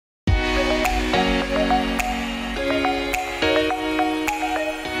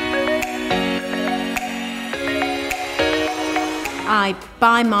I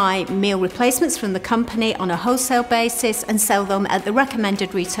buy my meal replacements from the company on a wholesale basis and sell them at the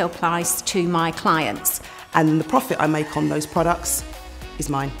recommended retail price to my clients. And the profit I make on those products is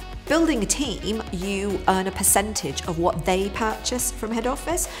mine. Building a team, you earn a percentage of what they purchase from head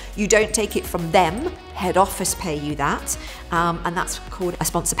office. You don't take it from them, head office pay you that, and that's called a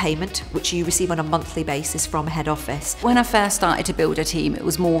sponsor payment, which you receive on a monthly basis from head office. When I first started to build a team, it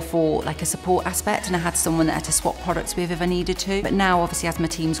was more for like a support aspect, and I had someone that I had to swap products with if I needed to. But now obviously as my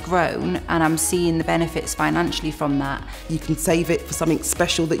team's grown and I'm seeing the benefits financially from that. You can save it for something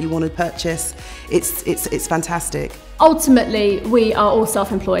special that you want to purchase. It's fantastic. Ultimately, we are all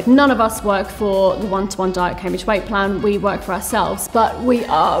self-employed. None of us work for the one-to-one Diet Cambridge Weight Plan. We work for ourselves, but we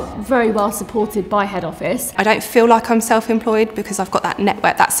are very well supported by head office. I don't feel like I'm self-employed because I've got that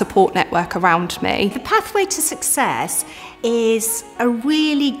network, that support network around me. The pathway to success is a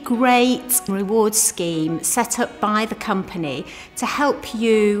really great reward scheme set up by the company to help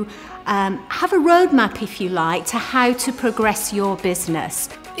you have a roadmap, if you like, to how to progress your business.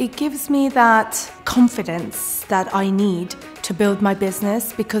 It gives me that confidence that I need to build my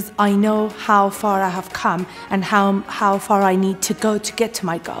business because I know how far I have come and how far I need to go to get to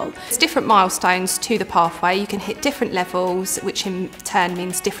my goal. There's different milestones to the pathway. You can hit different levels, which in turn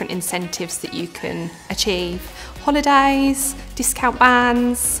means different incentives that you can achieve. Holidays, discount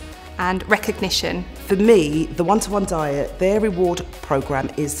bands, and recognition. For me, the one-to-one diet, their reward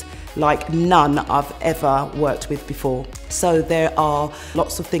program is like none I've ever worked with before. So there are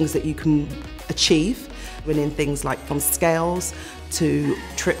lots of things that you can achieve, winning things like from scales to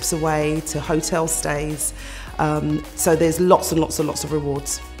trips away to hotel stays. So there's lots and lots of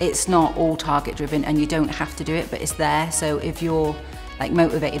rewards. It's not all target driven and you don't have to do it, but it's there. So if you're like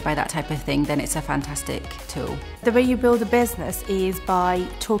motivated by that type of thing, then it's a fantastic tool. The way you build a business is by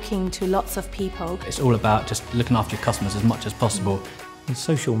talking to lots of people. It's all about just looking after your customers as much as possible. And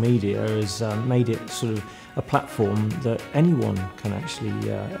social media has made it sort of a platform that anyone can actually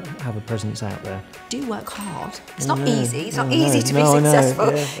have a presence out there. Do work hard. It's not easy. It's not easy to be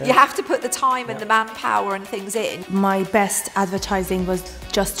successful. You have to put the time and the manpower and things in. My best advertising was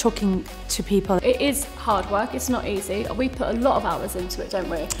just talking to people. It is hard work, it's not easy. We put a lot of hours into it, don't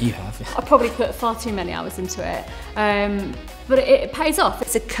we? You have. Yeah. I probably put far too many hours into it. But it pays off.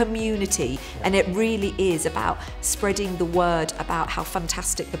 It's a community and it really is about spreading the word about how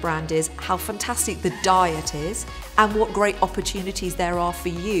fantastic the brand is, how fantastic the diet is, and what great opportunities there are for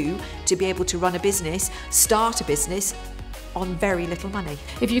you to be able to run a business, start a business on very little money.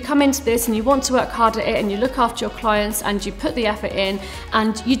 If you come into this and you want to work hard at it and you look after your clients and you put the effort in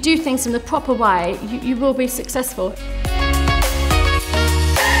and you do things in the proper way, you will be successful.